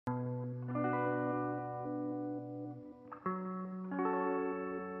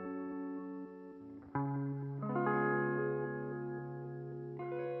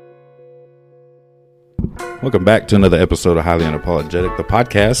Welcome back to another episode of Highly Unapologetic, the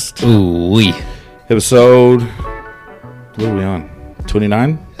podcast. Ooh-wee. Episode, what are we on?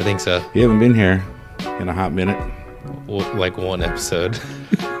 29? I think so. You haven't been here in a hot minute. Well, like one episode.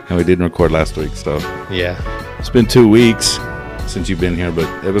 And we didn't record last week, so. Yeah. It's been 2 weeks since you've been here, but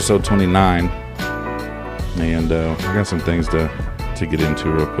episode 29. And I got some things to get into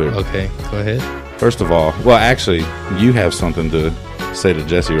real quick. Okay, go ahead. First of all, well, actually, you have something to say to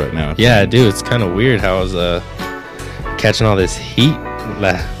Jesse right now. Yeah, I do. It's kind of weird how I was catching all this heat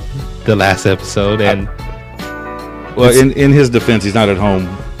the last episode. And well, in his defense, he's not at home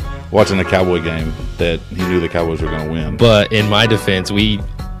watching a Cowboy game that he knew the Cowboys were going to win. But in my defense, we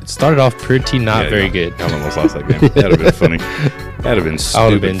started off pretty not very good. I almost lost that game. That'd have been funny. That'd have been stupid. I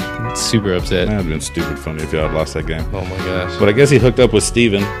would have been super upset. That'd have been stupid funny if y'all had lost that game. Oh my gosh. But I guess he hooked up with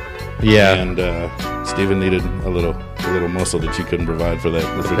Steven. Yeah. And Steven needed a little muscle that you couldn't provide for that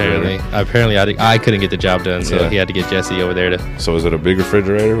refrigerator. Apparently I couldn't get the job done, so he had to get Jesse over there to. So is it a big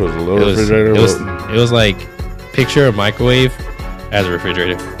refrigerator? Was it a little refrigerator? It was like picture a microwave as a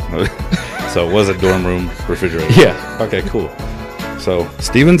refrigerator. So it was a dorm room refrigerator. Yeah. Okay, cool. So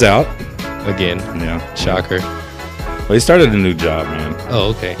Steven's out. Again. Yeah. Shocker. Well, he started a new job, man. Oh,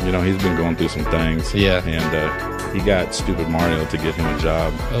 okay. You know, he's been going through some things. Yeah. And he got Stupid Mario to get him a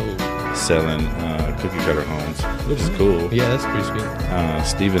job selling cookie cutter homes, which is cool. Yeah, that's pretty sweet.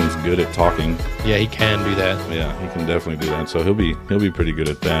 Steven's good at talking. Yeah, he can do that. Yeah, he can definitely do that. So he'll be pretty good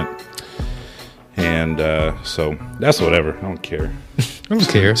at that. And so that's whatever. I don't care. I don't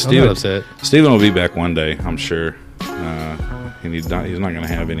care. I'm not upset. Steven will be back one day, I'm sure. And he's not going to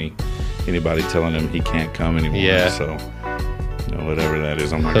have anybody telling him he can't come anymore. Yeah. So whatever that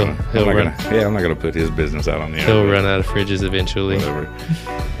is, I'm not gonna put his business out on the air. He'll run out of fridges eventually. Whatever.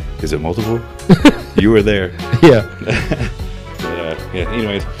 Is it multiple? You were there. Yeah. But, yeah.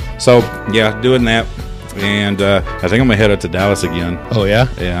 Anyways, so yeah, doing that, and I think I'm gonna head up to Dallas again. Oh yeah.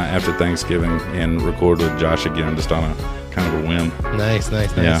 Yeah, after Thanksgiving and record with Josh again, just on a kind of a whim. Nice.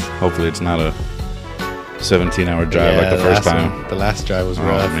 Yeah. Hopefully it's not a 17-hour drive like the first time. The last drive was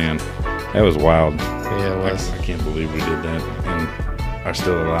rough. Oh man, that was wild. Yeah, it was. I can't believe we did that and are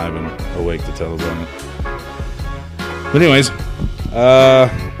still alive and awake to tell about it. But anyways,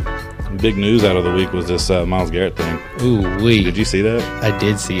 big news out of the week was this Myles Garrett thing. Ooh wee. Did you see that? I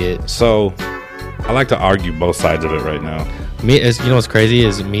did see it. So I like to argue both sides of it right now. You know what's crazy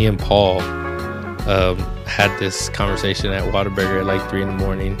is me and Paul had this conversation at Whataburger at like 3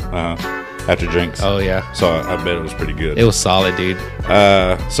 a.m. After drinks. Oh yeah. So I bet it was pretty good. It was solid, dude.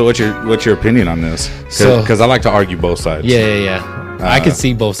 So what's your opinion on this? Because I like to argue both sides. Yeah. I could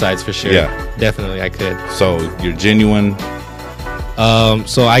see both sides for sure. Yeah. Definitely, I could. So you're genuine.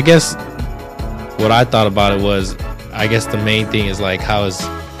 So I guess what I thought about it was, I guess the main thing is like, how is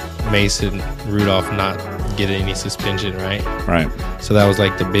Mason Rudolph not getting any suspension, right? Right. So that was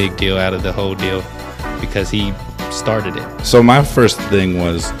like the big deal out of the whole deal because he started it. So my first thing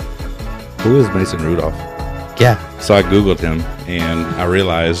was, who is Mason Rudolph? Yeah. So I Googled him and I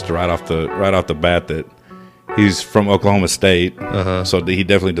realized right off the bat that he's from Oklahoma State. So he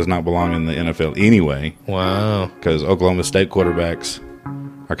definitely does not belong in the NFL anyway. Wow. Because Oklahoma State quarterbacks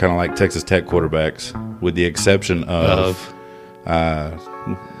are kind of like Texas Tech quarterbacks, with the exception of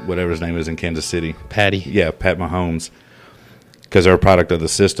whatever his name is in Kansas City. Patty. Yeah, Pat Mahomes. Because they're a product of the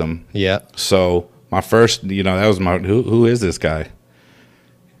system. Yeah. So my first, that was my, who is this guy?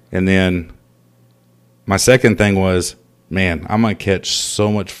 And then my second thing was, man, I'm going to catch so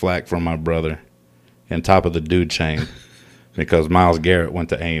much flack from my brother and top of the dude chain because Myles Garrett went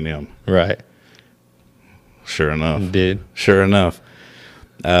to A&M. Right. Sure enough. Did. Sure enough.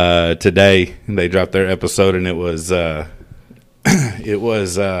 Today, they dropped their episode, and it was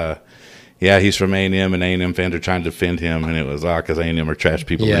he's from A&M, and A&M fans are trying to defend him, and it was, because A&M are trash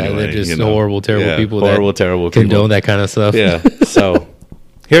people anyway. They're just horrible, terrible people terrible condone people. that kind of stuff. Yeah, so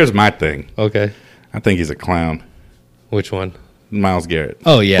here's my thing. Okay. I think he's a clown. Which one? Myles Garrett.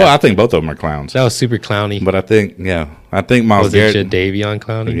 Oh, yeah. Well, I think both of them are clowns. That was super clowny. But I think Myles Garrett. Was it Davion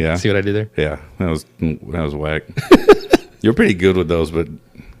clowny? Yeah. See what I did there? Yeah, that was whack. You're pretty good with those, but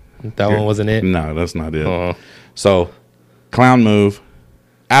that one wasn't it? No, that's not it. Uh-huh. So, clown move,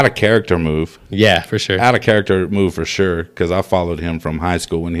 out of character move. Yeah, for sure. Out of character move for sure, because I followed him from high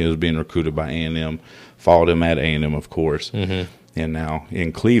school when he was being recruited by A&M. Followed him at A&M, of course. Mm-hmm. And now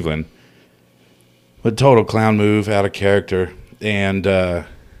in Cleveland. But total clown move, out of character. And the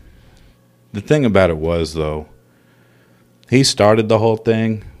thing about it was, though, he started the whole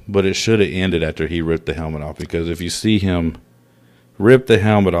thing, but it should have ended after he ripped the helmet off. Because if you see him ripped the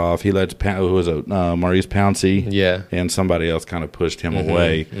helmet off. He let who was it? Maurice Pouncey. Yeah. And somebody else kind of pushed him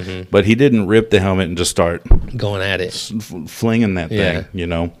away. But he didn't rip the helmet and just start going at it, flinging that thing. You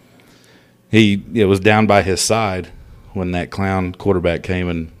know, it was down by his side when that clown quarterback came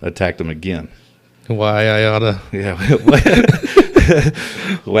and attacked him again. Why I oughta? Yeah,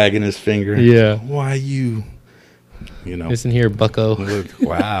 wagging his finger. Yeah. Why you? You know. Listen here, Bucko.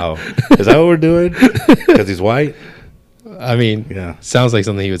 Wow. Is that what we're doing? Because he's white. I mean, yeah, sounds like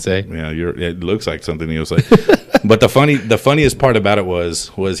something he would say. Yeah, it looks like something he would say. But the funniest part about it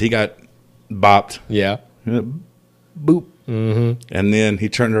was he got bopped. Yeah. Boop. And then he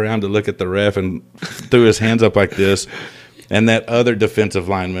turned around to look at the ref and threw his hands up like this, and that other defensive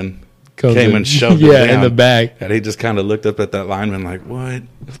lineman came and shoved him down in the back. And he just kind of looked up at that lineman like, what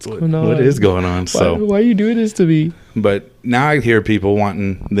is going on? Why are you doing this to me? But now I hear people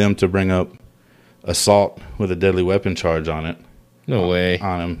wanting them to bring up assault with a deadly weapon charge on it. No way.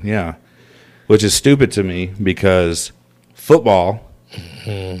 On him, yeah. Which is stupid to me because football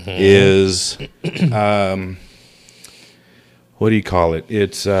is, what do you call it?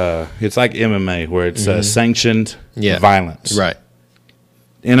 It's like MMA where it's sanctioned violence. Right.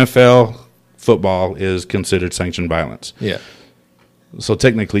 NFL football is considered sanctioned violence. Yeah. So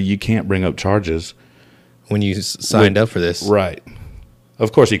technically you can't bring up charges. When you signed up for this. Right.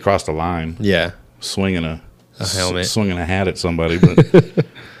 Of course he crossed the line. Yeah. Swinging a helmet, swinging a hat at somebody, but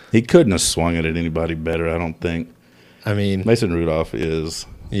he couldn't have swung it at anybody better. I don't think. I mean, Mason Rudolph is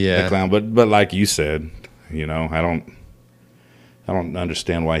a clown, but like you said, you know, I don't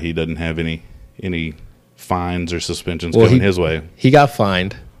understand why he doesn't have any fines or suspensions going his way. He got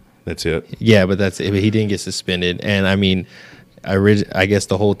fined. That's it. Yeah, but that's it. But he didn't get suspended, and I mean, I guess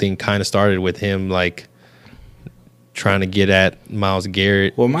the whole thing kind of started with him like trying to get at Myles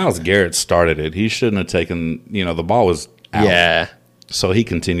Garrett. Well, Myles Garrett started it. He shouldn't have taken, the ball was out. Yeah. So he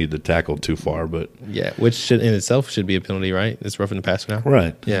continued to tackle too far, but yeah, which in itself should be a penalty, right? It's roughing the passer now.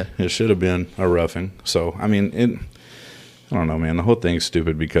 Right. Yeah. It should have been a roughing. So, I mean, I don't know, man. The whole thing's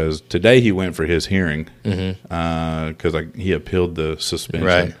stupid because today he went for his hearing because he appealed the suspension.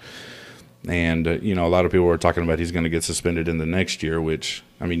 Right. And, a lot of people were talking about he's going to get suspended in the next year, which,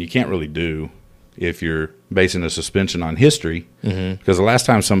 I mean, you can't really do if you're basing a suspension on history, because the last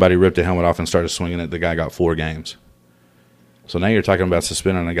time somebody ripped a helmet off and started swinging it, the guy got 4 games. So now you're talking about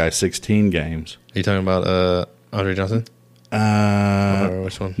suspending a guy 16 games. Are you talking about Andre Johnson? Or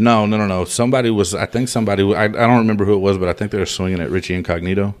which one? No. I don't remember who it was, but I think they were swinging at Richie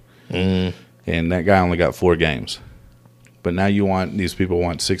Incognito. And that guy only got 4 games. But now these people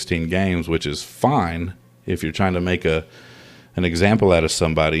want 16 games, which is fine if you're trying to make an example out of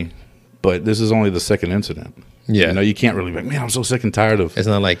somebody. But this is only the second incident. Yeah. You can't really be like, man, I'm so sick and tired of. It's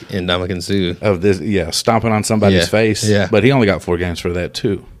not like Ndamukong Suh. Of this, stomping on somebody's face. Yeah. But he only got 4 games for that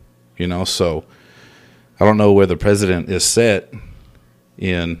too. So I don't know where the president is set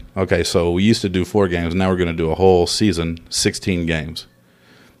in. Okay, so we used to do 4 games, now we're going to do a whole season, 16 games.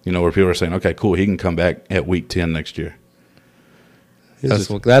 Where people are saying, okay, cool, he can come back at week 10 next year.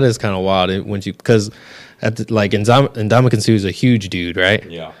 That is kind of wild because Ndamukong Suh is a huge dude, right?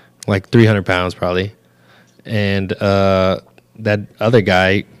 Yeah. Like 300 pounds probably. And that other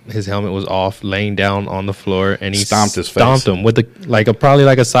guy, his helmet was off, laying down on the floor, and he stomped his face. Him with probably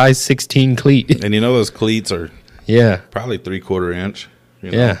a size 16 cleat. And those cleats are probably 3/4 inch.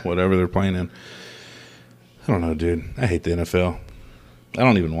 Whatever they're playing in. I don't know, dude. I hate the NFL. I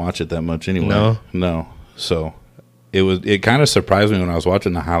don't even watch it that much anyway. No. So it kind of surprised me when I was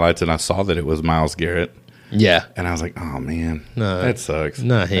watching the highlights and I saw that it was Myles Garrett. Yeah. And I was like, oh man, no, that sucks.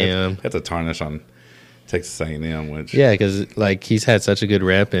 Not him. That's a tarnish on Texas A&M, which because he's had such a good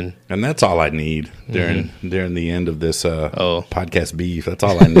rep, and that's all I need during the end of this podcast beef. That's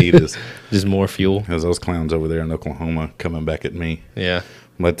all I need is just more fuel. Because those clowns over there in Oklahoma coming back at me. Yeah.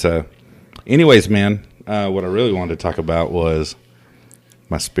 But anyways, man, what I really wanted to talk about was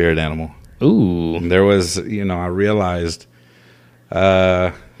my spirit animal. Ooh. And there was, I realized,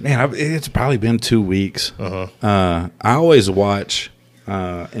 it's probably been 2 weeks. I always watch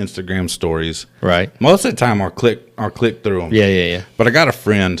Instagram stories. Right. Most of the time I'll click through them. Yeah. But I got a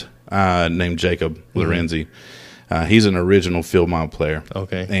friend named Jacob Lorenzi. He's an original field mile player.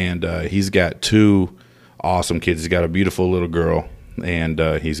 Okay. And he's got 2 awesome kids. He's got a beautiful little girl, and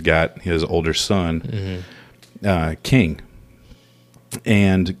he's got his older son, King.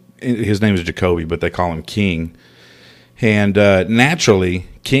 And his name is Jacoby, but they call him King. And naturally,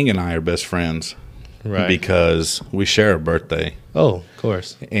 King and I are best friends. Right. Because we share a birthday. Oh, of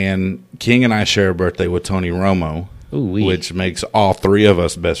course. And King and I share a birthday with Tony Romo, Ooh-wee. which makes all 3 of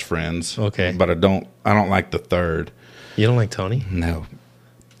us best friends. Okay. But I don't like the third. You don't like Tony? No.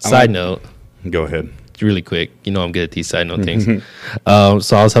 Side note, Go ahead. really quick. You know I'm good at these side note things. So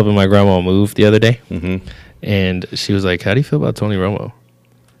I was helping my grandma move the other day, and she was like, "How do you feel about Tony Romo?"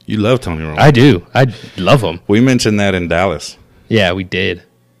 You love Tony Romo. I do. I love him. We mentioned that in Dallas. Yeah, we did.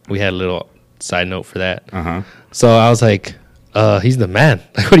 We had a little side note for that. Uh-huh. So I was like, he's the man.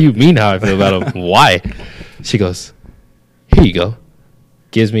 Like, what do you mean how I feel about him? Why? She goes, here you go.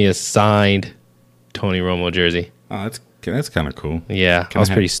 Gives me a signed Tony Romo jersey. Oh, that's kind of cool. Yeah, I was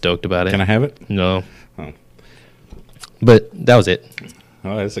pretty stoked about it. Can I have it? No. Oh. But that was it.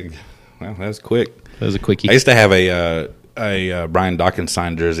 Oh, that's quick. That was a quickie. I used to have a Brian Dawkins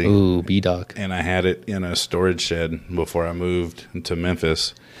signed jersey. Ooh, B-Doc. And I had it in a storage shed before I moved to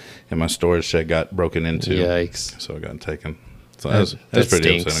Memphis, and my storage shed got broken into. Yikes. So it got taken. So That that's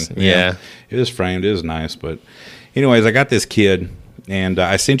pretty stinks. upsetting. Yeah. It is framed. It is nice. But anyways, I got this kid, and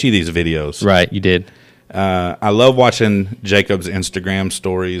I sent you these videos. Right, you did. I love watching Jacob's Instagram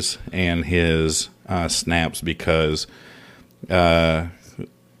stories and his snaps because part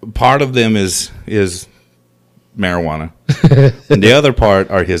of them is marijuana, and the other part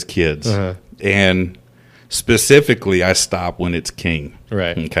are his kids. And specifically, I stop when it's King.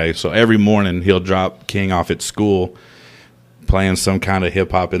 Right. Okay, so every morning he'll drop King off at school, playing some kind of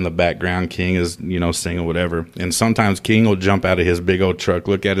hip hop in the background. King is, singing whatever, and sometimes King will jump out of his big old truck,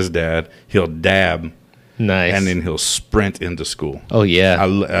 look at his dad, he'll dab. Nice. And then he'll sprint into school. Oh, yeah.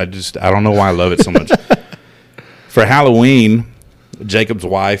 I don't know why I love it so much. For Halloween, Jacob's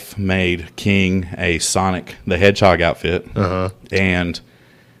wife made King a Sonic the Hedgehog outfit. And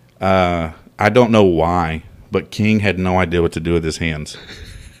I don't know why, but King had no idea what to do with his hands.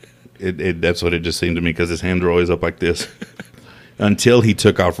 That's what it just seemed to me, because his hands were always up like this. Until he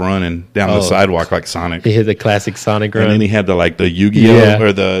took off running down the sidewalk like Sonic. He hit the classic Sonic run. And then he had the Yu-Gi-Oh!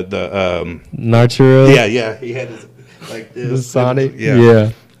 Or the Naruto. Yeah. He had his, like this. The Sonic.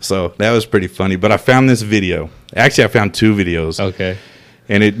 Yeah. So that was pretty funny. But I found this video. Actually, I found two videos. Okay.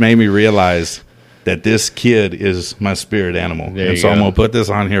 And it made me realize that this kid is my spirit animal. There and you so go. I'm going to put this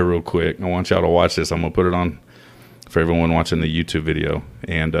on here real quick. I want y'all to watch this. I'm going to put it on for everyone watching the YouTube video.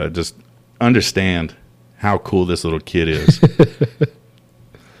 And just understand how cool this little kid is.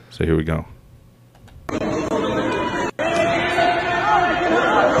 So here we go. He's the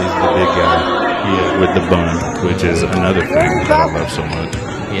big guy with the bun, which is another thing that I love so much.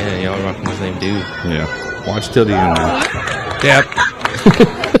 Yeah, y'all rocking the same dude. Yeah. Watch till the end, man.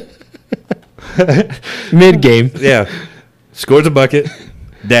 Yep. Mid-game. Yeah. Scores a bucket,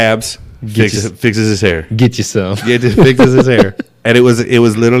 dabs, fixes his hair. Get you some. Yeah, just fixes his hair. And it was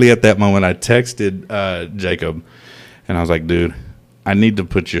literally at that moment I texted Jacob, and I was like, dude, I need to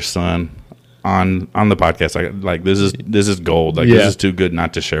put your son on the podcast. This is gold. Like, this is too good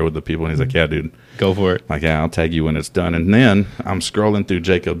not to share with the people. And he's like, yeah, dude. Go for it. Like, yeah, I'll tag you when it's done. And then I'm scrolling through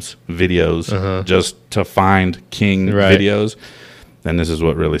Jacob's videos just to find King videos. And this is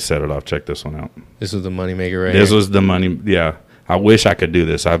what really set it off. Check this one out. This was the moneymaker right This here. was the money. Yeah. I wish I could do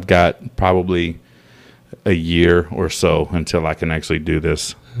this. I've got probably a year or so until I can actually do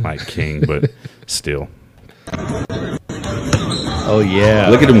this like King, but still. Oh, yeah.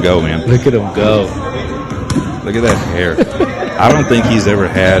 Look at him go, man. Look at him go. Look at that hair. I don't think he's ever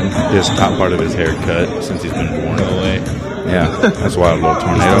had his top part of his hair cut since he's been born. No way. Yeah, that's why a little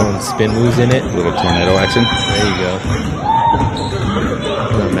tornado. Throwing spin moves in it. A little tornado action. There you go.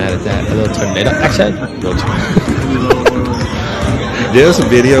 I'm not mad at that. A little tornado action. Little tornado. This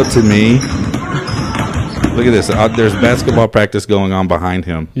video to me, look at this. There's basketball practice going on behind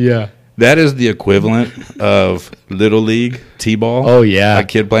him. Yeah. That is the equivalent of Little League T-ball. Oh, yeah. A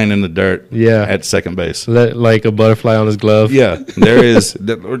kid playing in the dirt at second base. Like a butterfly on his glove. Yeah. There is,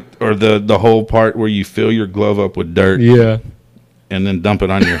 or the whole part where you fill your glove up with dirt Yeah. and then dump it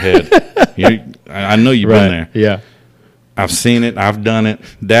on your head. I know you've been there. Yeah. I've seen it. I've done it.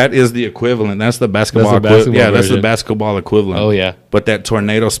 That is the equivalent. That's the basketball equivalent. Yeah, that's the basketball equivalent. Oh, yeah. But that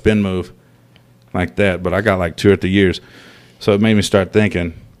tornado spin move like that. But I got like 2 or 3 years. So it made me start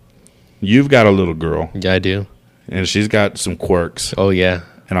thinking, you've got a little girl. Yeah, I do. And she's got some quirks. Oh, yeah.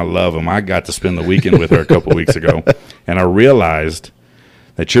 And I love them. I got to spend the weekend with her a couple weeks ago. And I realized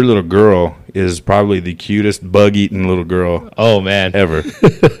that your little girl is probably the cutest bug-eating little girl man. ever.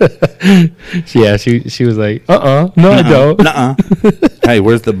 Yeah, she was like, no, I don't. Nuh-uh. Hey,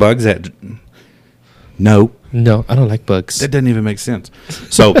 where's the bugs at? No. No, I don't like bugs. That doesn't even make sense.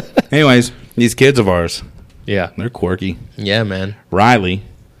 So, anyways, these kids of ours, Yeah. they're quirky. Yeah, man. Riley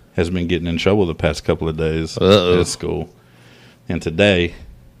has been getting in trouble the past couple of days at school. And today,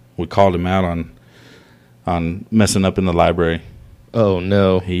 we called him out on messing up in the library. Oh,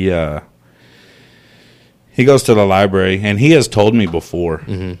 no. He he goes to the library, and he has told me before.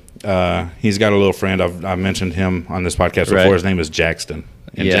 Mm-hmm. He's got a little friend. I've mentioned him on this podcast before. Right. His name is Jackson,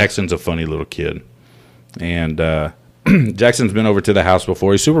 and Yeah. Jackson's a funny little kid. And Jackson's been over to the house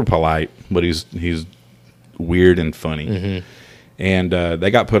before. He's super polite, but he's weird and funny. Mm-hmm. And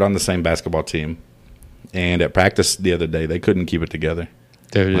they got put on the same basketball team. And at practice the other day, they couldn't keep it together.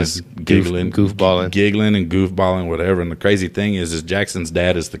 They're just goofballing. giggling and goofballing, whatever. And the crazy thing is Jackson's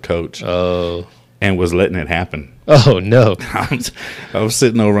dad is the coach Oh. and was letting it happen. Oh, no. I was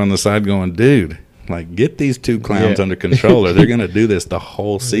sitting over on the side going, dude, like, get these two clowns Yeah. under control, or they're going to do this the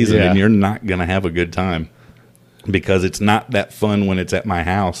whole season, Yeah. and you're not going to have a good time because it's not that fun when it's at my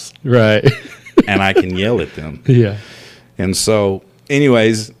house Right. and I can yell at them. Yeah. And so,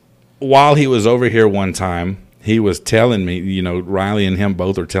 anyways, while he was over here one time, he was telling me, you know, Riley and him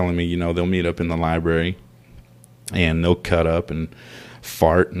both are telling me, you know, they'll meet up in the library and they'll cut up and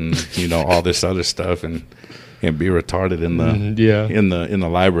fart and, you know, all this other stuff and be retarded in the Yeah. in the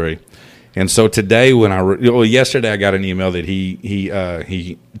library. And so today, when yesterday I got an email that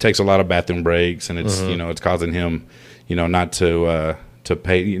he takes a lot of bathroom breaks, and it's you know, it's causing him, you know, not to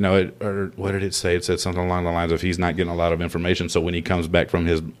pay, you know, or what did it say? It said something along the lines of he's not getting a lot of information. So when he comes back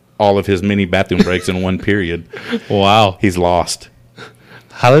from all of his mini bathroom breaks in one period, Wow. he's lost.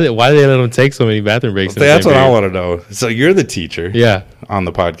 Why did they let him take so many bathroom breaks? in the That's same what I period? want to know. So you're the teacher, Yeah. on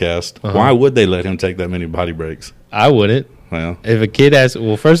the podcast. Why would they let him take that many body breaks? I wouldn't. Well, If a kid has,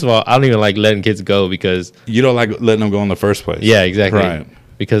 well, first of all, I don't even like letting kids go because, you don't like letting them go in the first place. yeah, exactly. Right.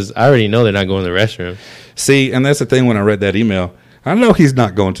 Because I already know they're not going to the restroom. See, and that's the thing when I read that email. I know he's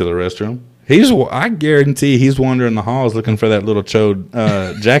not going to the restroom. I guarantee he's wandering the halls looking for that little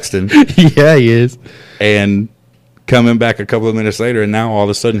chode Jackson Yeah, he is. and coming back a couple of minutes later, and now all of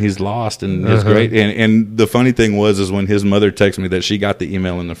a sudden he's lost and it's great. And the funny thing is when his mother texted me that she got the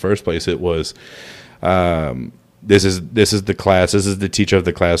email in the first place, it was, this is the class. This is the teacher of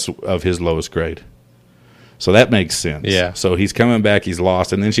the class of his lowest grade. So that makes sense. Yeah. So he's coming back. He's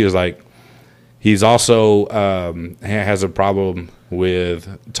lost, and then she was like, he's also has a problem with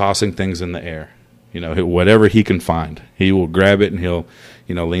tossing things in the air. You know, whatever he can find, he will grab it and he'll,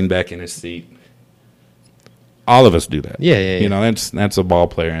 you know, lean back in his seat. All of us do that. Yeah. You know, that's a ball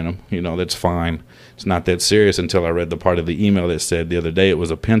player in him. You know, that's fine. It's not that serious until I read the part of the email that said the other day it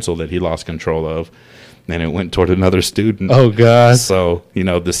was a pencil that he lost control of, and it went toward another student. Oh, God. So, you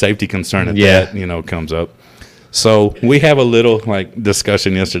know, the safety concern of Yeah. that, you know, comes up. So we have a little like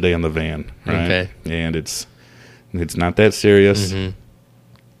discussion yesterday in the van, right? Okay. And it's not that serious. Mm-hmm.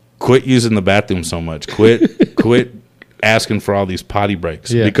 Quit using the bathroom so much. Quit asking for all these potty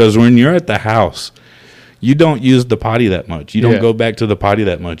breaks. Yeah. Because when you're at the house, you don't use the potty that much. You don't Yeah. go back to the potty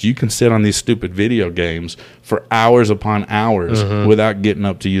that much. You can sit on these stupid video games for hours upon hours without getting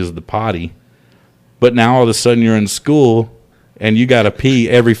up to use the potty. But now all of a sudden you're in school and you got to pee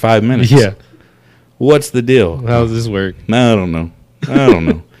every 5 minutes. Yeah. What's the deal? How does this work? No, I don't know. You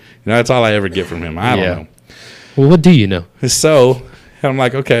know, that's all I ever get from him. I don't Yeah. know. Well, what do you know? So I'm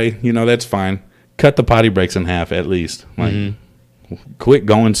like, okay, you know, that's fine. Cut the potty breaks in half at least. Like, quit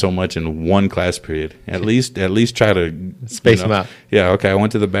going so much in one class period. At least try to Space them out. Yeah, okay. I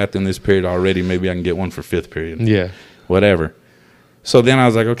went to the bathroom this period already. Maybe I can get one for fifth period. Yeah. Whatever. So then I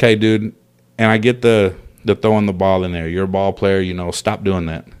was like, okay, dude. And I get the throwing the ball in there. You're a ball player. You know, stop doing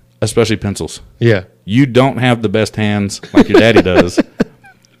that. Especially pencils. Yeah. You don't have the best hands like your daddy does.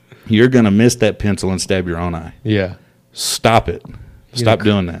 You're going to miss that pencil and stab your own eye. Yeah. Stop it. Stop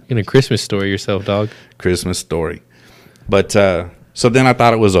doing that. In a Christmas story yourself, dog. Christmas story. But so then I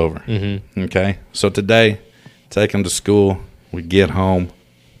thought it was over. Mm-hmm. Okay. So today, take him to school. We get home,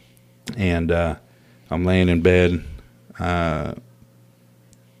 and I'm laying in bed trying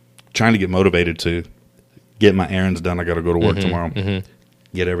to get motivated to get my errands done. I got to go to work tomorrow.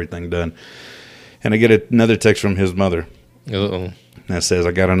 Get everything done. And I get another text from his mother Uh-oh. that says,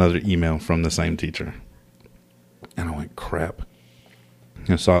 I got another email from the same teacher. And I went, crap.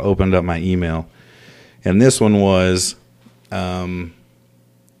 And so I opened up my email. And this one was,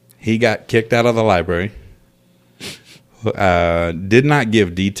 he got kicked out of the library. Did not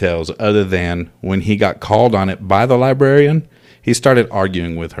give details other than when he got called on it by the librarian, he started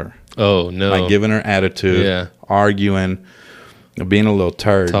arguing with her. Oh, no. Like giving her attitude, Yeah. arguing, being a little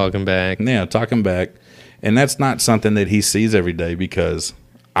turd. Talking back. Yeah, talking back. And that's not something that he sees every day because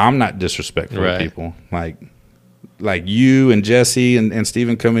I'm not disrespectful Right. to people. Like you and Jesse and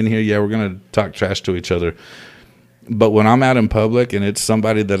Steven come in here, yeah, we're going to talk trash to each other. But when I'm out in public and it's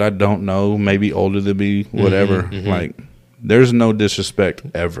somebody that I don't know, maybe older than me, whatever, like there's no disrespect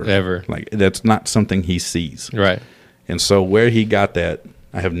ever. Ever. Like that's not something he sees. Right. And so where he got that,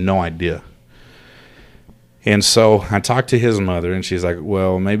 I have no idea. And so I talked to his mother, and she's like,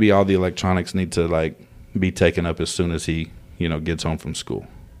 well, maybe all the electronics need to, like, be taken up as soon as he, gets home from school.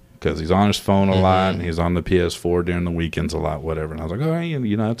 Because he's on his phone a lot, and he's on the PS4 during the weekends a lot, whatever. And I was like,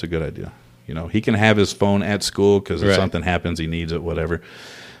 oh, that's a good idea. He can have his phone at school because if something happens, he needs it, whatever.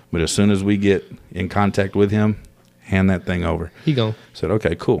 But as soon as we get in contact with him, hand that thing over. He gone. Said,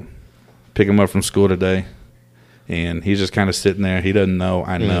 okay, cool. Pick him up from school today. And he's just kind of sitting there. He doesn't know.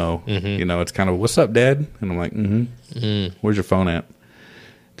 I know. It's kind of, what's up, Dad? And I'm like, Where's your phone at?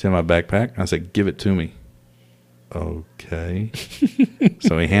 It's in my backpack. I said, give it to me. Okay.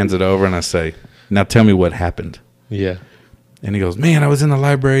 So he hands it over, and I say, now tell me what happened. Yeah. And he goes, man, I was in the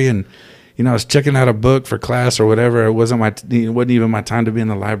library, and, I was checking out a book for class or whatever. It wasn't even my time to be in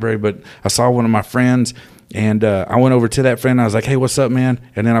the library, but I saw one of my friends. And I went over to that friend. And I was like, "Hey, what's up, man?"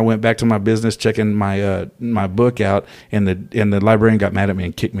 And then I went back to my business, checking my my book out, and the librarian got mad at me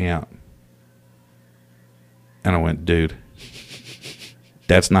and kicked me out. And I went, "Dude,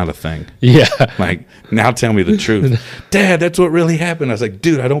 that's not a thing." Yeah. Like, now tell me the truth, Dad. That's what really happened. I was like,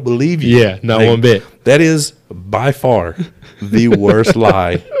 "Dude, I don't believe you." Yeah, not one bit. That is by far the worst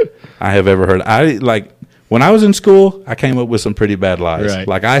lie I have ever heard. When I was in school, I came up with some pretty bad lies. Right.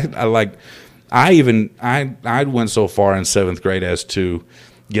 Like I went so far in 7th grade as to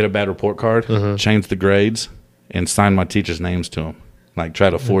get a bad report card, change the grades, and sign my teachers' names to them. Like, try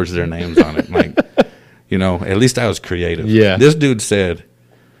to forge their names on it. Like, at least I was creative. Yeah. This dude said,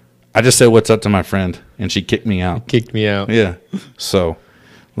 I just said, "What's up?" to my friend, and she kicked me out. Kicked me out. Yeah. So,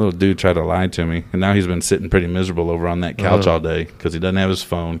 little dude tried to lie to me, and now he's been sitting pretty miserable over on that couch all day because he doesn't have his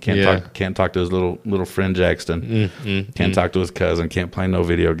phone. Can't talk to his little friend Jackson. Can't talk to his cousin. Can't play no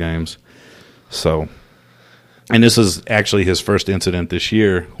video games. So, and this is actually his first incident this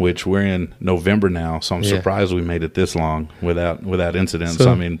year, which we're in November now. So I'm surprised we made it this long without incidents.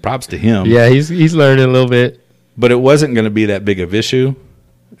 So, I mean, props to him. Yeah, he's learning a little bit. But it wasn't going to be that big of issue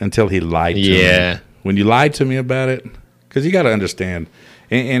until he lied to me. When you lied to me about it, because you got to understand,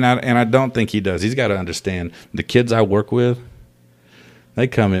 and I don't think he does. He's got to understand the kids I work with. They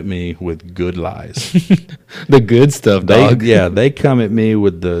come at me with good lies. The good stuff, dog. They come at me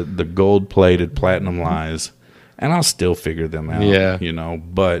with the gold-plated platinum lies, and I'll still figure them out. Yeah.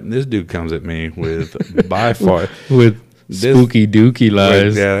 But this dude comes at me with by far with spooky dookie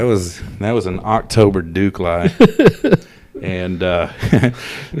lies. Yeah, that was an October Duke lie. And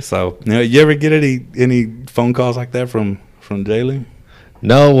so, you ever get any phone calls like that from Jaylee?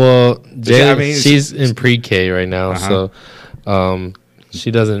 No, well, Jaylee, she's in pre-K right now, so she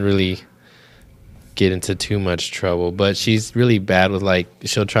doesn't really get into too much trouble, but she's really bad with, like,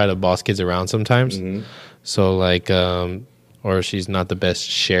 she'll try to boss kids around sometimes. So, like, or she's not the best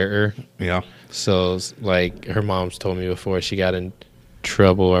sharer. Yeah. So, like, her mom's told me before she got in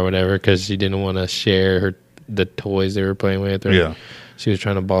trouble or whatever because she didn't want to share the toys they were playing with. Or she was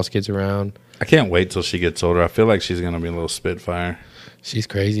trying to boss kids around. I can't wait till she gets older. I feel like she's going to be a little spitfire. She's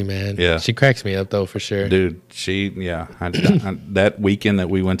crazy, man. Yeah. She cracks me up, though, for sure. Dude, that weekend that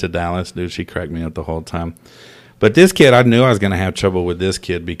we went to Dallas, dude, she cracked me up the whole time. But this kid, I knew I was going to have trouble with this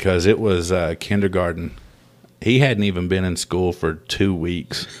kid because it was kindergarten. He hadn't even been in school for 2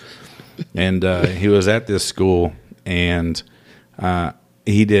 weeks. And he was at this school, and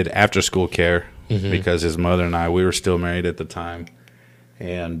he did after-school care because his mother and we were still married at the time.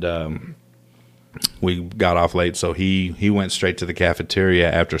 And we got off late, so he went straight to the cafeteria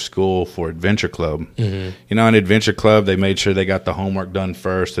after school for Adventure Club. In Adventure Club, they made sure they got the homework done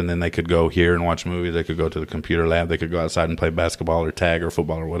first, and then they could go here and watch movies. They could go to the computer lab. They could go outside and play basketball or tag or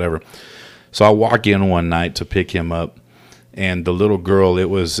football or whatever. So I walk in one night to pick him up, and the little girl, it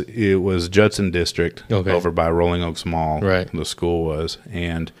was Judson District over by Rolling Oaks Mall. Right. The school was,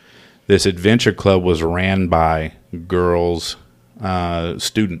 and this Adventure Club was ran by girls,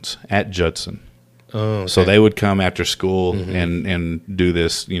 students at Judson. Oh, okay. So they would come after school and do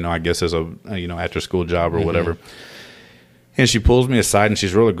this, I guess as a after school job or whatever. And she pulls me aside and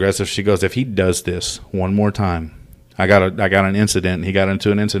she's real aggressive. She goes, "If he does this one more time, I got an incident. He got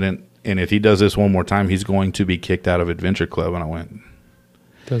into an incident, and if he does this one more time, he's going to be kicked out of Adventure Club." And I went,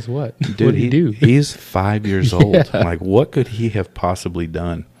 "Does what? Dude, what did he do? He's 5 years old. I'm like, what could he have possibly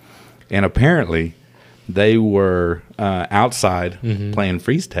done?" And apparently, they were outside playing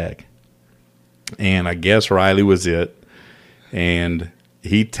freeze tag. And I guess Riley was it. And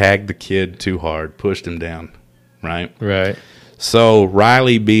he tagged the kid too hard, pushed him down. Right? Right. So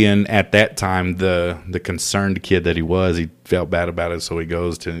Riley, being at that time the concerned kid that he was, he felt bad about it. So he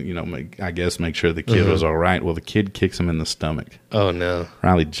goes to, make sure the kid was all right. Well, the kid kicks him in the stomach. Oh, no.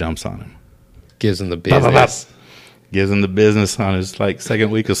 Riley jumps on him. Gives him the business. Gives him the business on his, second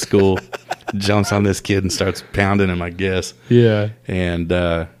week of school. jumps on this kid and starts pounding him, I guess. Yeah. And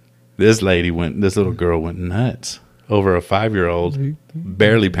this little girl went nuts over a 5-year-old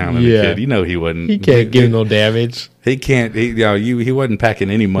barely pounding the kid. You know he wasn't. He can't give no damage. He can't. He wasn't packing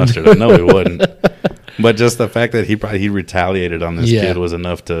any mustard. I know he wasn't. But just the fact that he retaliated on this kid was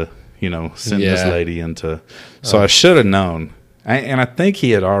enough to, send this lady into. So I should have known. And I think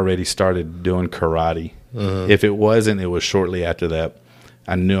he had already started doing karate. If it wasn't, it was shortly after that.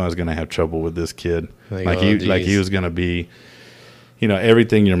 I knew I was going to have trouble with this kid. Like he was going to be,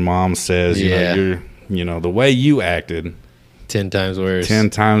 everything your mom says. The way you acted, 10 times worse. 10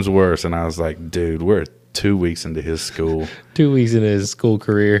 times worse. And I was like, dude, we're 2 weeks into his school. 2 weeks into his school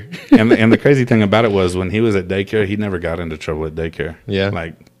career. and the crazy thing about it was when he was at daycare, he never got into trouble at daycare. Yeah.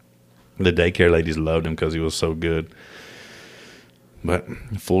 Like the daycare ladies loved him because he was so good. But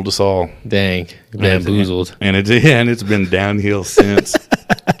fooled us all. Dang, bamboozled. And it's been downhill since.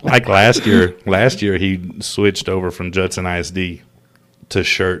 Like last year he switched over from Judson ISD to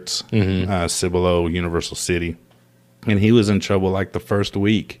Shirts, Cibolo, Universal City, and he was in trouble like the first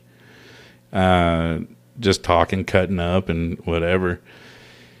week, just talking, cutting up, and whatever.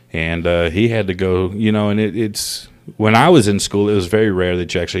 And he had to go, and it's when I was in school, it was very rare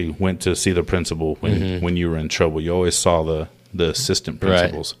that you actually went to see the principal when you were in trouble. You always saw the assistant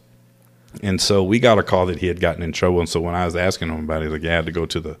principals. Right. And so we got a call that he had gotten in trouble. And so when I was asking him about it, he's like, I had to go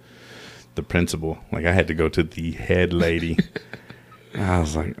to the principal. Like, I had to go to the head lady. I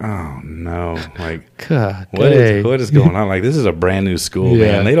was like, oh, no. Like, God, what is going on? Like, this is a brand new school,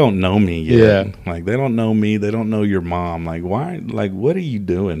 man. They don't know me yet. Yeah. Like, they don't know me. They don't know your mom. Like, why? Like, what are you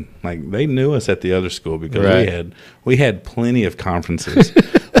doing? Like, they knew us at the other school because we had plenty of conferences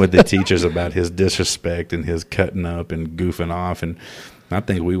with the teachers about his disrespect and his cutting up and goofing off. And I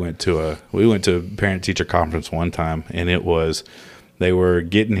think we went to a parent teacher conference one time, and they were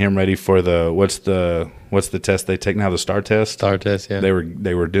getting him ready for what's the test they take now, the STAR test? STAR test, yeah.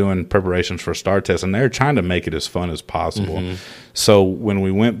 They were doing preparations for STAR test, and they were trying to make it as fun as possible. So when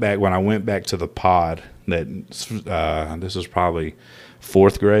I went back to the pod, this was probably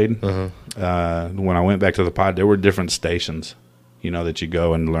 4th grade. When I went back to the pod, there were different stations, that you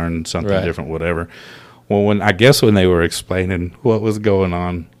go and learn something different, whatever. Well, when they were explaining what was going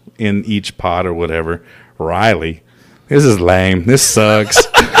on in each pod or whatever, Riley, this is lame. This sucks.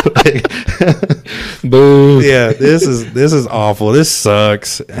 Boo. Yeah, this is awful. This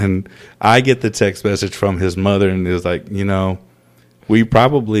sucks. And I get the text message from his mother, and it was like, you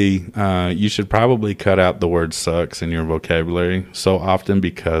should probably cut out the word sucks in your vocabulary so often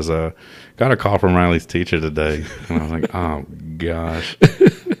because got a call from Riley's teacher today. And I was like, oh, gosh.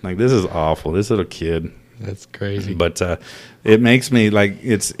 Like, this is awful. This little kid. That's crazy. But it makes me, like,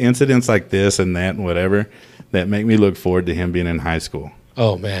 it's incidents like this and that and whatever that make me look forward to him being in high school.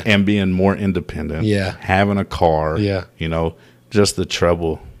 Oh, man. And being more independent. Yeah. Having a car. Yeah. Just the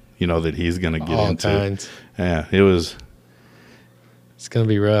trouble, that he's going to get all into. Kinds. Yeah, it's going to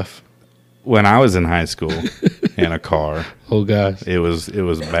be rough. When I was in high school in a car. Oh, gosh. It was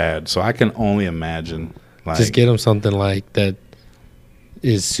bad. So I can only imagine. Like, just get him something like that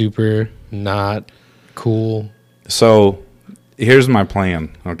is super not cool. So here's my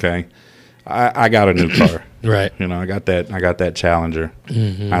plan, okay? I got a new car. Right. I got that Challenger.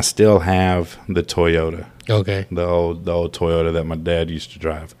 I still have the Toyota. Okay. The old Toyota that my dad used to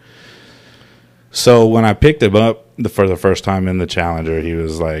drive. So when I picked him up for the first time in the Challenger, he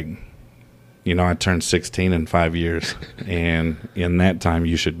was like, I turned 16 in 5 years, and in that time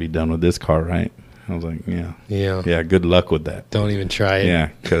you should be done with this car, right? I was like, yeah. Good luck with that. Don't even try it. Yeah,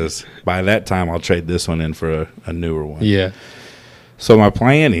 because by that time I'll trade this one in for a newer one. Yeah. So my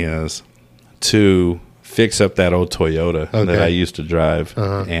plan is to fix up that old Toyota that I used to drive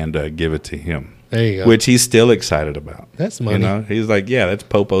and give it to him. There you go. Which he's still excited about. That's money. He's like, yeah, that's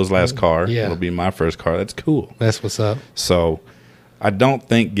Popo's last car. Yeah. It'll be my first car. That's cool. That's what's up. So I don't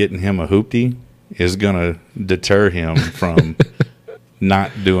think getting him a hoopty is going to deter him from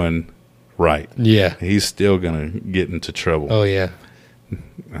not doing right. Yeah. He's still going to get into trouble. Oh, yeah.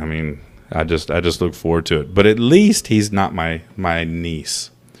 I mean, I just look forward to it. But at least he's not my niece.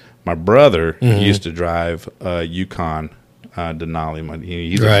 My brother used to drive a Yukon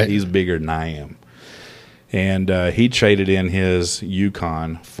Denali. He's bigger than I am. And he traded in his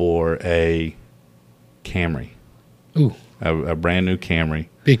Yukon for a Camry. Ooh. A brand new Camry.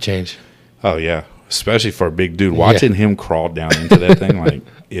 Big change. Oh, yeah. Especially for a big dude. Watching him crawl down into that thing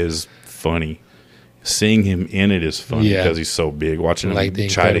is funny. Seeing him in it is funny because he's so big. Watching him like the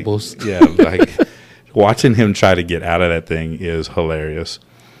try Incredibles. Watching him try to get out of that thing is hilarious.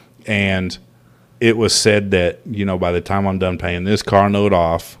 And it was said that, by the time I'm done paying this car note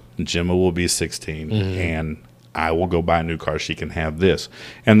off, Gemma will be 16, and I will go buy a new car. She can have this.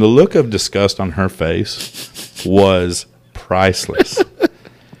 And the look of disgust on her face was priceless.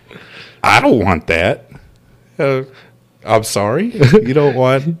 I don't want that. I'm sorry. You don't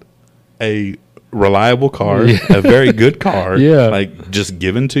want a reliable car, a very good car, like just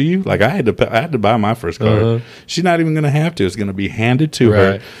given to you. Like I had to buy my first car. She's not even going to have to. It's going to be handed to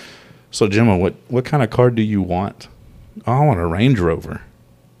her. So Gemma, what kind of car do you want? Oh, I want a Range Rover.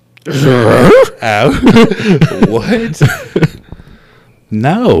 What?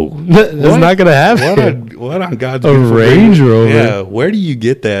 No, that's not going to happen. What on God's a Range Rover? Yeah, where do you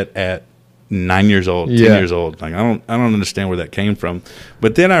get that at 9 years old, 10 years old? Like I don't understand where that came from.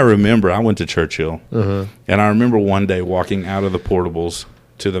 But then I remember I went to Churchill, and I remember one day walking out of the portables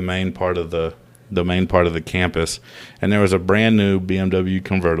to the main part of the campus, and there was a brand new BMW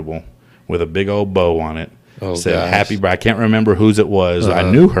convertible with a big old bow on it. Said happy birthday. I can't remember whose it was. I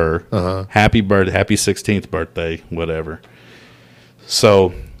knew her. Happy birthday, happy 16th birthday, whatever.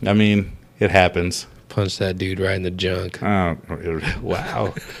 So I mean, it happens. Punch that dude right in the junk. Oh,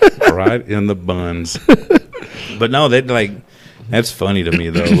 wow. Right in the buns. But no, that's funny to me,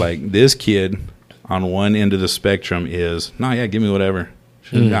 though. Like, this kid on one end of the spectrum is, no, yeah, give me whatever.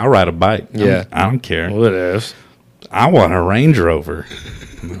 I'll ride a bike. Yeah. I don't care. What else? I want a Range Rover.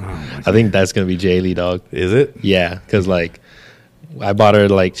 I think that's going to be Jaylee, dog. Is it? Yeah, because, like, I bought her,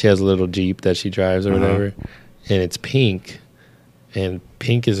 like, she has a little Jeep that she drives or whatever, and it's pink, and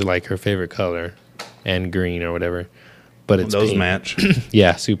pink is, like, her favorite color. And green or whatever, but it's those pink. Match.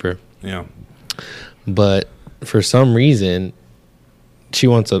 Yeah, super. Yeah, but for some reason, she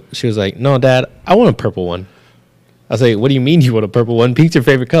was like, "No, Dad, I want a purple one." I was like, "What do you mean you want a purple one? Pink's your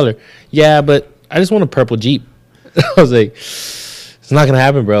favorite color." Yeah, but I just want a purple Jeep. I was like, "It's not gonna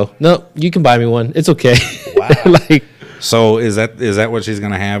happen, bro. No, you can buy me one. It's okay." Wow. Like, so is that what she's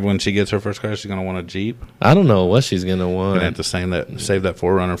gonna have when she gets her first car? She's gonna want a Jeep. I don't know what she's gonna want. Gonna have to save that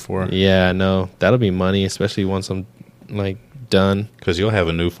 4Runner for her. Yeah, no, that'll be money, especially once I'm like done. Because you'll have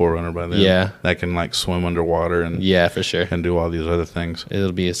a new 4Runner by then. Yeah, that can like swim underwater and for sure, and do all these other things.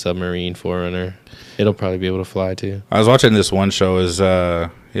 It'll be a submarine 4Runner. It'll probably be able to fly too. I was watching this one show.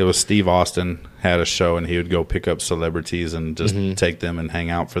 It was Steve Austin had a show, and he would go pick up celebrities and just take them and hang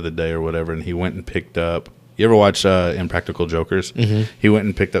out for the day or whatever. And he went and picked up. You ever watch Impractical Jokers? He went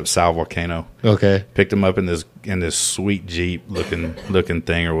and picked up Sal Volcano. Okay. Picked him up in this sweet Jeep looking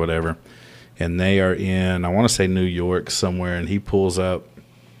thing or whatever. And they are in, I want to say New York somewhere, and he pulls up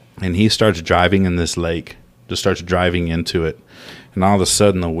and he starts driving in this lake. Just starts driving into it. And all of a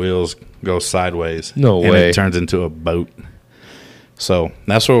sudden the wheels go sideways. No way. And it turns into a boat. So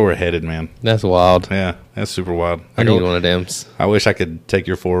that's where we're headed, man. That's wild. Yeah, that's super wild. I need one of them. I wish I could take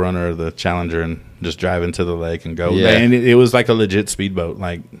your 4Runner or the Challenger and just drive into the lake and go. Yeah. And it was like a legit speedboat.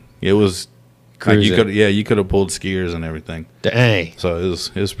 Like it was cruising. Like you could have pulled skiers and everything. Dang. So it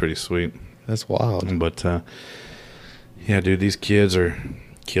was pretty sweet. That's wild. But yeah, dude, these kids are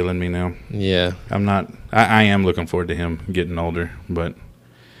killing me now. Yeah. I am looking forward to him getting older, but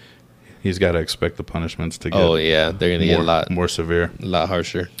he's got to expect the punishments to get. Oh yeah, they're gonna get a lot more severe, a lot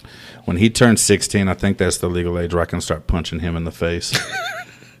harsher. When he turns 16, I think that's the legal age where I can start punching him in the face.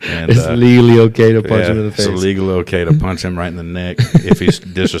 And, it's legally okay to punch him in the face. It's legally okay to punch him right in the neck if he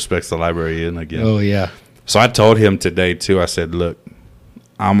disrespects the librarian again. Oh yeah. So I told him today too. I said, "Look,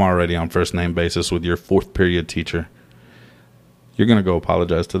 I'm already on first name basis with your fourth period teacher. You're going to go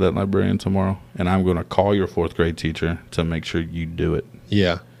apologize to that librarian tomorrow, and I'm going to call your fourth grade teacher to make sure you do it."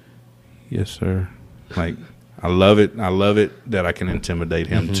 Yeah. Yes, sir. Like, I love it. I love it that I can intimidate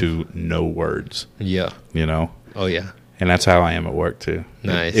him to no words. Yeah. You know? Oh, yeah. And that's how I am at work, too.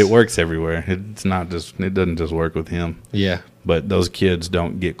 Nice. It works everywhere. It doesn't just work with him. Yeah. But those kids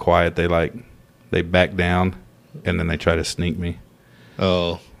don't get quiet. They back down, and then they try to sneak me.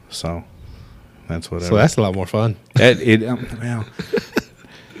 Oh. So, that's whatever. So that's a lot more fun. Well,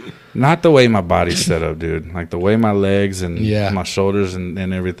 not the way my body's set up, dude. Like the way my legs and my shoulders and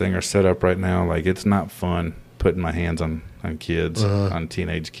everything are set up right now, like it's not fun putting my hands on kids, on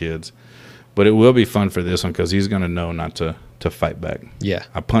teenage kids. But it will be fun for this one because he's going to know not to fight back. Yeah.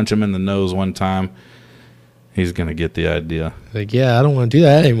 I punch him in the nose one time. He's going to get the idea. Like, yeah, I don't want to do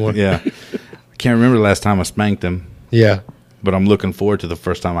that anymore. Yeah. I can't remember the last time I spanked him. Yeah. But I'm looking forward to the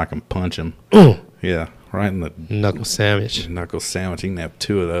first time I can punch him. Oh. Yeah. Right in the knuckle sandwich. Knuckle sandwich. You can have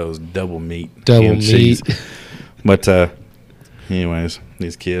two of those. Double meat. Double meat. Cheese. But anyways,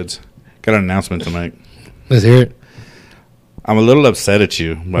 these kids got an announcement to make. Let's hear it. I'm a little upset at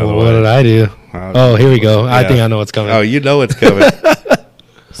you, by the way. What did I do? Here we go. Yeah. I think I know what's coming. Oh, you know what's coming.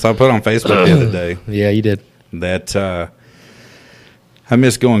 So I put on Facebook the other day. Yeah, you did. That I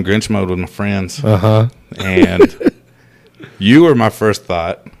miss going Grinch mode with my friends. Uh-huh. And you were my first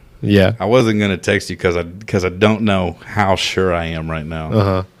thought. Yeah. I wasn't going to text you because I don't know how sure I am right now.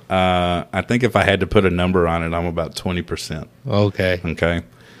 Uh-huh. I think if I had to put a number on it, I'm about 20%. Okay. Okay.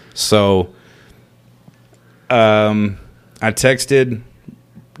 So I texted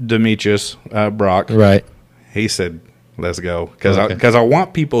Demetrius Brock. Right. He said, let's go. Because I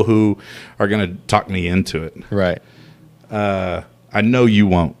want people who are going to talk me into it. Right. I know you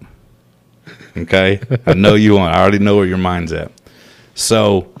won't. Okay? I know you won't. I already know where your mind's at.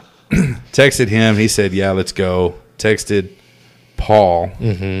 So texted him. He said, yeah, let's go. Texted Paul.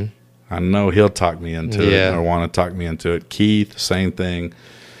 Mm-hmm. I know he'll talk me into it or want to talk me into it. Keith, same thing.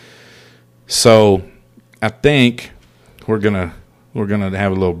 So I think we're gonna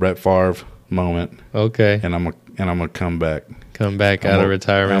have a little Brett Favre moment. Okay. And I'm gonna come back. Come back out of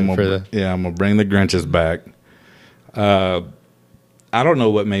retirement for the. Yeah, I'm gonna bring the Grinches back. I don't know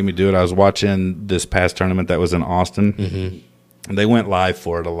what made me do it. I was watching this past tournament that was in Austin. Mm-hmm. They went live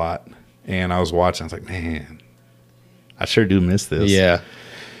for it a lot, and I was watching. I was like, man, I sure do miss this. Yeah.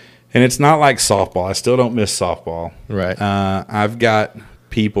 And it's not like softball. I still don't miss softball. Right. I've got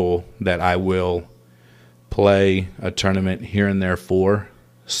people that I will play a tournament here and there for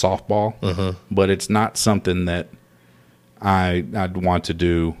softball, but it's not something that I'd want to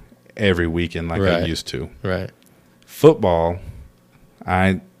do every weekend like I used to. Right. Football,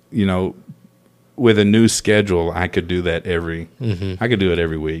 with a new schedule, I could do that I could do it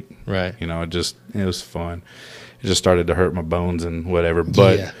every week. Right. It was fun. It just started to hurt my bones and whatever.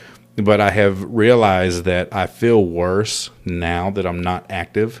 But I have realized that I feel worse now that I'm not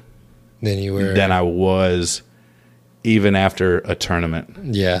active than I was even after a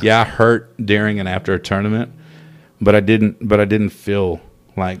tournament. Yeah. Yeah, I hurt during and after a tournament, but I didn't feel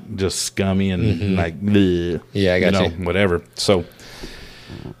like just scummy and like bleh, yeah, I got you. Whatever. So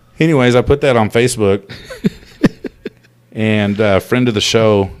anyways, I put that on Facebook. And a friend of the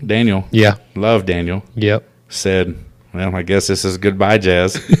show, Daniel. Yeah. Love Daniel. Yep. Said, well, I guess this is goodbye,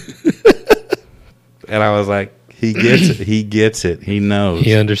 Jazz. And I was like, he gets it. He gets it. He knows.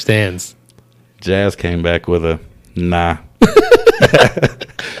 He understands. Jazz came back with a nah.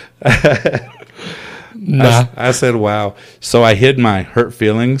 Nah. I said, wow. So I hid my hurt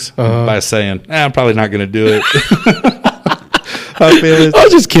feelings by saying, I'm probably not going to do it. My feelings, I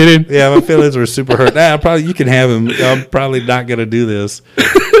was just kidding. Yeah, my feelings were super hurt. Probably you can have him. I'm probably not going to do this.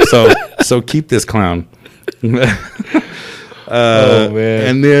 So keep this clown. Oh, man.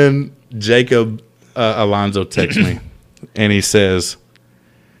 And then Jacob Alonzo texts me, and he says,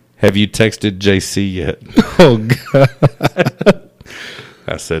 have you texted JC yet? Oh, God.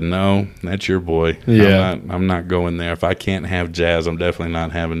 I said, no, that's your boy. Yeah. I'm not going there. If I can't have Jazz, I'm definitely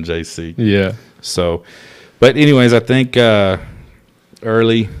not having JC. Yeah. So, but anyways, I think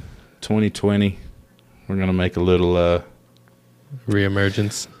early 2020, we're going to make a little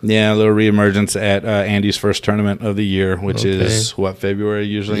reemergence. Yeah, a little reemergence at Andy's first tournament of the year, which is what, February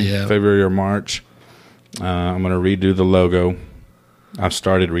usually? Yeah. February or March. I'm going to redo the logo. I've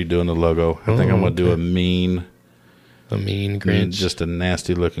started redoing the logo. I think I'm going to do a mean Grinch. Just a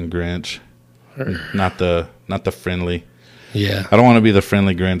nasty looking Grinch. Not the friendly. Yeah. I don't want to be the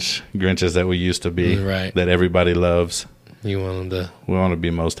friendly Grinches that we used to be. Right. That everybody loves. You want them to. We want to be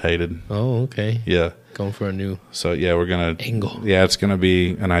most hated. Oh, okay. Yeah. Going for a new. So yeah, we're gonna angle. Yeah, it's gonna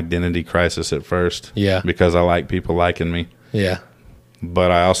be an identity crisis at first. Yeah. Because I like people liking me. Yeah.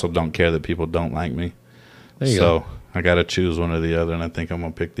 But I also don't care that people don't like me. There you go. I got to choose one or the other, and I think I'm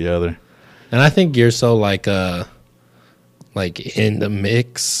gonna pick the other. And I think you're so like in the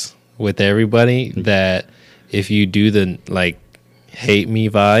mix with everybody that if you do the like hate me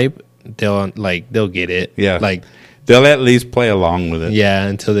vibe, they'll get it. Yeah. Like they'll at least play along with it. Yeah,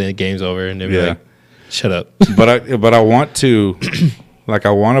 until the game's over and they'll be like, shut up. But I want to I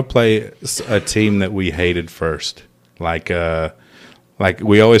want to play a team that we hated first. Like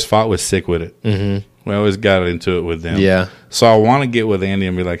we always fought with Sick with it. Mm-hmm. We always got into it with them. Yeah. So I want to get with Andy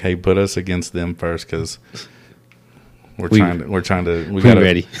and be like, hey, put us against them first because we got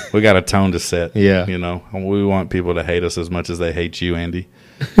a tone to set. Yeah. We want people to hate us as much as they hate you, Andy.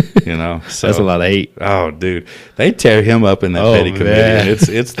 So that's a lot of hate. Oh, dude, they tear him up in that petty committee.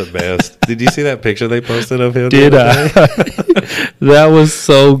 It's the best. Did you see that picture they posted of him? Did I? That was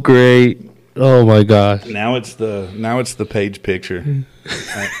so great. Oh my gosh! Now it's the page picture, and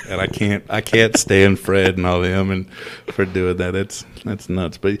I can't stand Fred and all them and for doing that. That's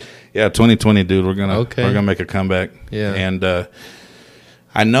nuts. But yeah, 2020, dude, we're gonna make a comeback. Yeah, and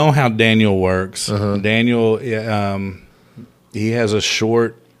I know how Daniel works. Daniel, he has a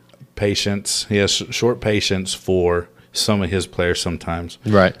short patience. He has short patience for some of his players sometimes.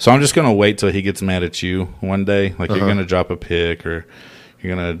 Right. So I'm just going to wait till he gets mad at you one day. Like, you're going to drop a pick or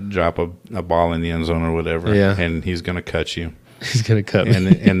you're going to drop a ball in the end zone or whatever. Yeah. And he's going to cut you. He's going to cut me.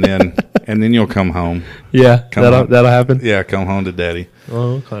 And then you'll come home. Yeah. That'll happen? Yeah, come home to daddy.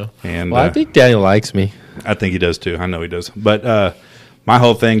 Oh, okay. And I think Daniel likes me. I think he does too. I know he does. But my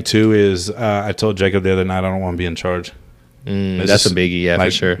whole thing too is I told Jacob the other night I don't want to be in charge. That's a biggie, yeah, like,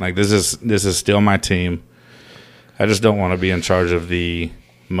 for sure. Like, this is still my team. I just don't want to be in charge of the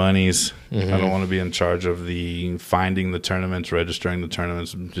monies. I don't want to be in charge of the finding the tournaments, registering the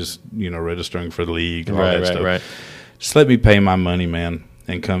tournaments, just registering for the league, all that stuff. Right. Just let me pay my money, man,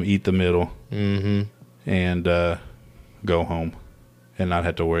 and come eat the middle, and go home, and not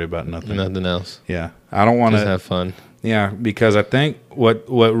have to worry about nothing else. Yeah, I don't want to have fun. Yeah, because I think what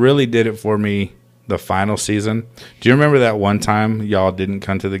really did it for me the final season. Do you remember that one time y'all didn't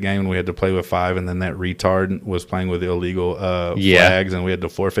come to the game and we had to play with 5, and then that retard was playing with illegal flags, and we had to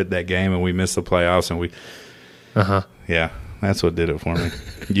forfeit that game, and we missed the playoffs, and we yeah, that's what did it for me.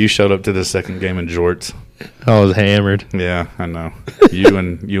 You showed up to the second game in jorts. I was hammered. Yeah, I know. You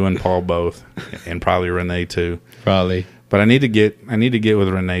and Paul both, and probably Renee too. Probably. But I need to get with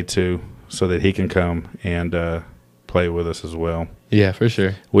Renee too, so that he can come and play with us as well. Yeah, for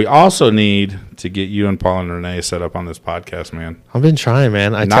sure. We also need to get you and Paul and Renee set up on this podcast, man. I've been trying,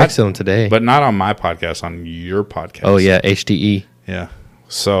 man. I texted them today. But not on my podcast, on your podcast. Oh, yeah, HDE. Yeah.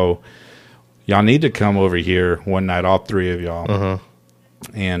 So y'all need to come over here one night, all 3 of y'all.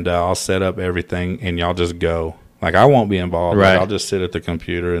 And I'll set up everything, and y'all just go. Like, I won't be involved. Right. I'll just sit at the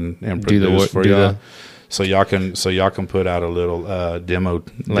computer and produce for y'all. So y'all can put out a little demo.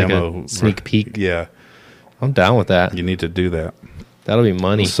 A sneak peek. Yeah. I'm down with that. You need to do that. That'll be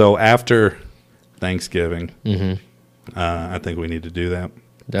money. So after Thanksgiving, I think we need to do that.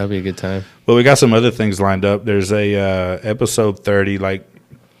 That'll be a good time. Well, we got some other things lined up. There's a episode 30. Like,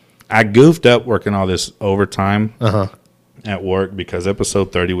 I goofed up working all this overtime at work because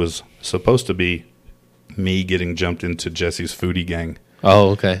episode 30 was supposed to be me getting jumped into Jesse's foodie gang. Oh,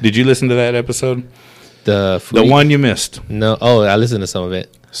 okay. Did you listen to that episode? The one you missed. No. Oh, I listened to some of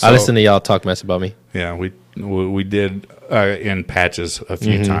it. So, I listened to y'all talk mess about me. Yeah, we did in patches a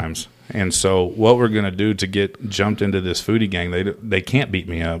few times. And so what we're going to do to get jumped into this foodie gang, they can't beat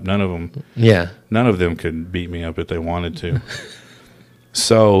me up. None of them. Yeah. None of them could beat me up if they wanted to.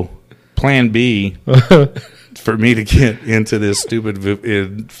 So plan B for me to get into this stupid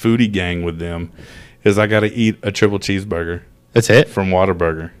foodie gang with them is I got to eat a triple cheeseburger. That's it? From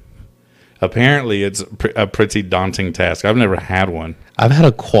Whataburger. Apparently, it's a pretty daunting task. I've never had one. I've had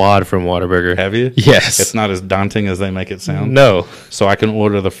a quad from Whataburger. Have you? Yes. It's not as daunting as they make it sound? No. So I can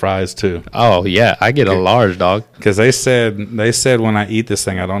order the fries, too. Oh, yeah. I get a large, dog. Because they said when I eat this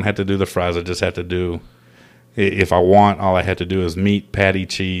thing, I don't have to do the fries. I just have to do, if I want, all I have to do is meat, patty,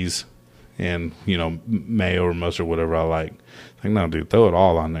 cheese, and, mayo or mustard, whatever I like. Like, no, dude, throw it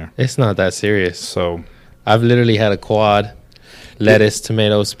all on there. It's not that serious. So I've literally had a quad. Lettuce,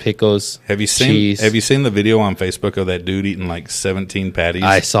 tomatoes, pickles, cheese. Have you seen the video on Facebook of that dude eating like 17 patties?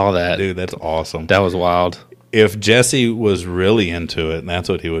 I saw that. Dude, that's awesome. That was wild. If Jesse was really into it, that's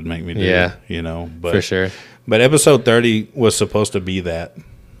what he would make me do. Yeah. But, for sure. But episode 30 was supposed to be that.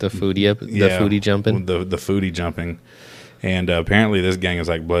 The foodie jumping? The foodie jumping. And apparently this gang is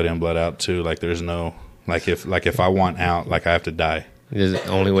like blood in, blood out too. Like there's no, if I want out, like I have to die. The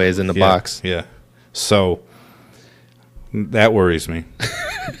only way is in the box. Yeah. So that worries me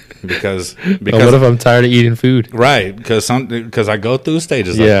because what if I'm tired of eating food? Right, because I go through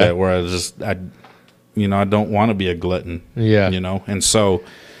stages like that where I don't want to be a glutton. Yeah, and so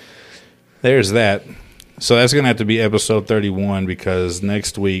there's that. So that's gonna have to be episode 31 because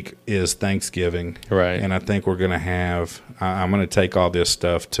next week is Thanksgiving, right? And I think we're gonna have. I'm gonna take all this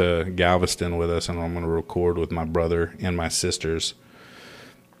stuff to Galveston with us, and I'm gonna record with my brother and my sisters,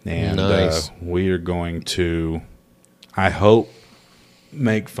 and nice. We are going to. I hope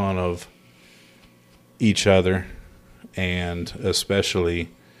make fun of each other and especially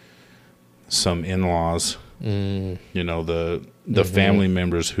some in-laws, the family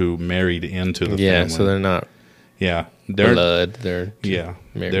members who married into the family. Yeah, so they're not blood. They're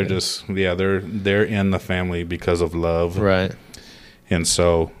they're just they're in the family because of love. Right. And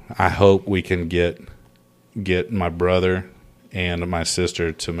so I hope we can get my brother and my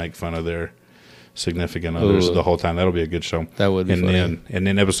sister to make fun of their significant others the whole time. That'll be a good show. That would be funny. And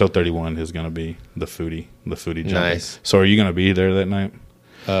then episode 31 is going to be the foodie jumping. Nice. So are you going to be there that night?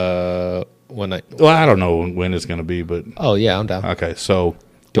 What night? Well, I don't know when it's going to be, but oh yeah, I'm down. Okay, so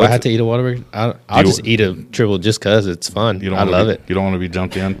do I have to eat a Whataburger? I'll just eat a triple just because it's fun. I love it. You don't want to be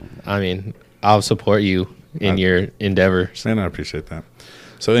jumped in? I mean, I'll support you in your endeavors. And I appreciate that.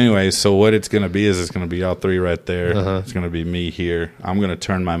 So anyway, so what it's going to be is it's going to be y'all three right there. It's going to be me here. I'm going to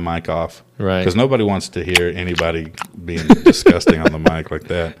turn my mic off. Right. Because nobody wants to hear anybody being disgusting on the mic like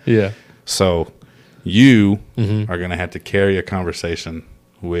that. Yeah. So you are going to have to carry a conversation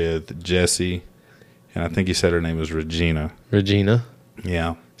with Jessie, and I think you said her name was Regina. Regina.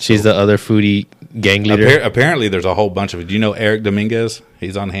 Yeah. She's the other foodie gang leader. Apparently, there's a whole bunch of it. Do you know Eric Dominguez?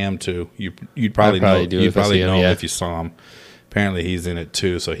 He's on Ham too. You'd probably know him if you saw him. Apparently, he's in it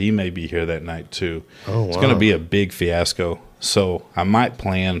too, so he may be here that night too. Oh, wow. It's going to be a big fiasco. So I might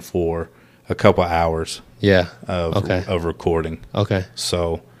plan for a couple hours. Yeah. Of recording. Okay.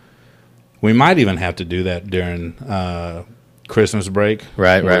 So we might even have to do that during Christmas break.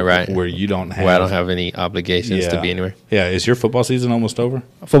 Right. Where you don't have. Where I don't have any obligations to be anywhere. Yeah. Is your football season almost over?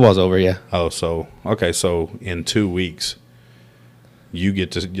 Football's over. Yeah. Oh, so okay. So in 2 weeks, you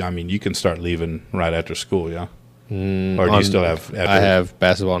get to. I mean, you can start leaving right after school. Yeah. Or do you still have? I have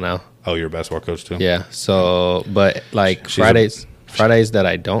basketball now. Oh, you're a basketball coach too. Yeah. So, but like Fridays that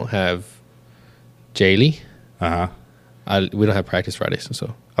I don't have Jaylee. We don't have practice Fridays,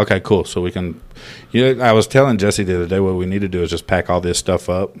 so. Okay, cool. So we can. I was telling Jesse the other day what we need to do is just pack all this stuff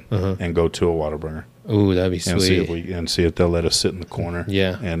up and go to a Whataburger. Ooh, that'd be sweet. And see if they'll let us sit in the corner.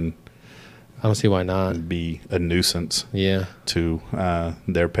 Yeah. And I don't see why not. Be a nuisance. Yeah. To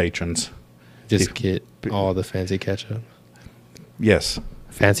their patrons. Just get all the fancy ketchup. Yes.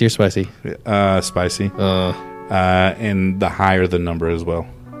 Fancy or spicy? Spicy. And the higher the number as well.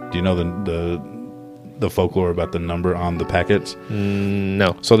 Do you know the folklore about the number on the packets?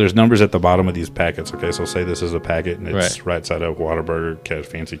 No. So there's numbers at the bottom of these packets. Okay, so say this is a packet and it's right side up Whataburger,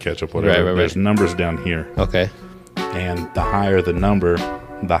 fancy ketchup, whatever. Right. There's numbers down here. Okay. And the higher the number,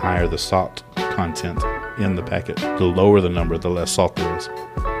 the higher the salt content in the packet. The lower the number, the less salt there is.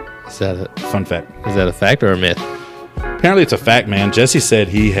 Is that a fun fact? Is that a fact or a myth? Apparently it's a fact, man. Jesse said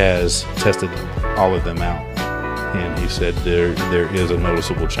he has tested all of them out, and he said there is a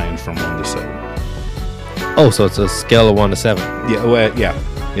noticeable change from 1 to 7. Oh, so it's a scale of 1 to 7. Yeah, well,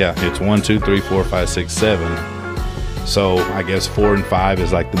 yeah. It's 1, 2, 3, 4, 5, 6, 7. So I guess 4 and 5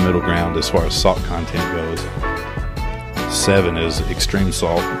 is like the middle ground as far as salt content goes. 7 is extreme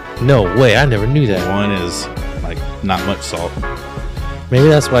salt. No way, I never knew that. 1 is like not much salt. Maybe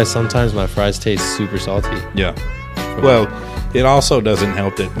that's why sometimes my fries taste super salty. Yeah. Well, it also doesn't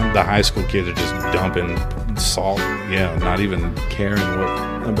help that the high school kids are just dumping salt. Yeah, not even caring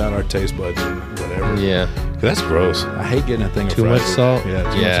about our taste buds and whatever. Yeah. That's gross. I hate getting a thing of too much salt. Yeah,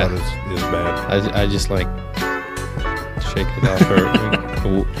 too much salt is bad. I just like shake it off.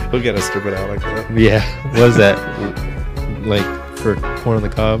 We'll get to strip it out like that. Yeah. What is that? Like for corn on the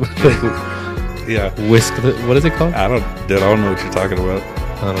cob? Yeah. Whisk. What is it called? I don't know what you're talking about.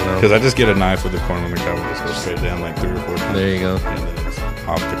 I don't know. Because I just get a knife with the corn on the cob and just go straight down like 3 or 4 times. There you go. And then it's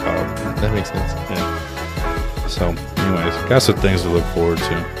off the cob. That makes sense. Yeah. So, anyways, got some things to look forward to.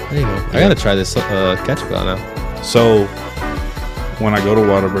 There you go. I gotta try this ketchup out now. So, when I go to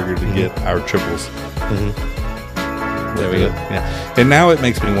Whataburger to get our triples. There we go. Yeah. And now it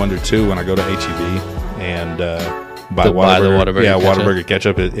makes me wonder too when I go to HEB and buy the Whataburger Whataburger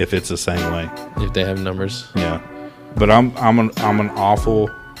ketchup if it's the same way. If they have numbers. Yeah. But I'm an awful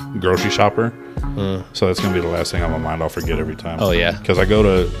grocery shopper, so that's gonna be the last thing on my mind. I'll forget every time. Oh yeah, because I go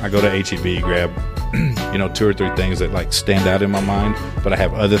to HEB, grab 2 or 3 things that like stand out in my mind, but I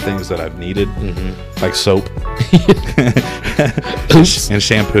have other things that I've needed, like soap and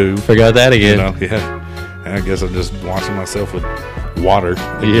shampoo. Forgot that again. Yeah. And I guess I'm just washing myself with water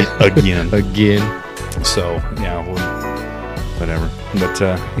again. So yeah. Whatever. But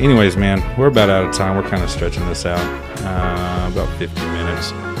anyways, man, we're about out of time. We're kind of stretching this out. About 50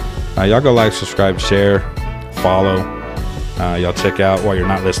 minutes. Y'all go like, subscribe, share, follow. Y'all check out, while you're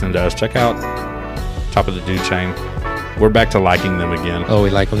not listening to us, check out Top of the Dude Chain. We're back to liking them again. Oh,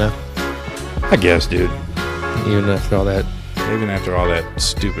 we like them now? I guess, dude. Even after all that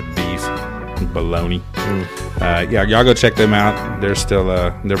stupid beef and baloney. Yeah, y'all go check them out. They're still,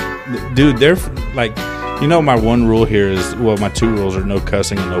 they're like... my one rule here is, my 2 rules are no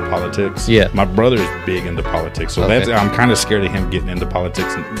cussing and no politics. Yeah. My brother is big into politics, so I'm kind of scared of him getting into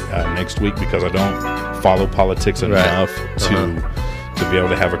politics next week because I don't follow politics enough to be able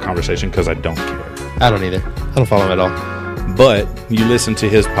to have a conversation because I don't care. I don't either. I don't follow him at all. But you listen to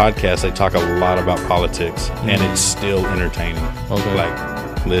his podcast, they talk a lot about politics, and it's still entertaining. Okay.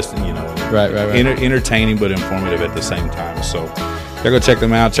 Like, listen, Right. Entertaining but informative at the same time. So, y'all go check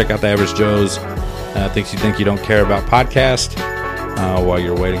them out. Check out the Average Joes. Things you think you don't care about podcast while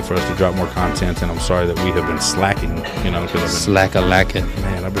you're waiting for us to drop more content. And I'm sorry that we have been slacking, because I've been slack-a-lacking.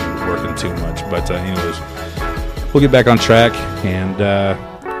 Man, I've been working too much. But anyways, we'll get back on track, and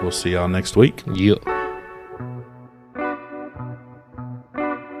we'll see y'all next week. Yeah.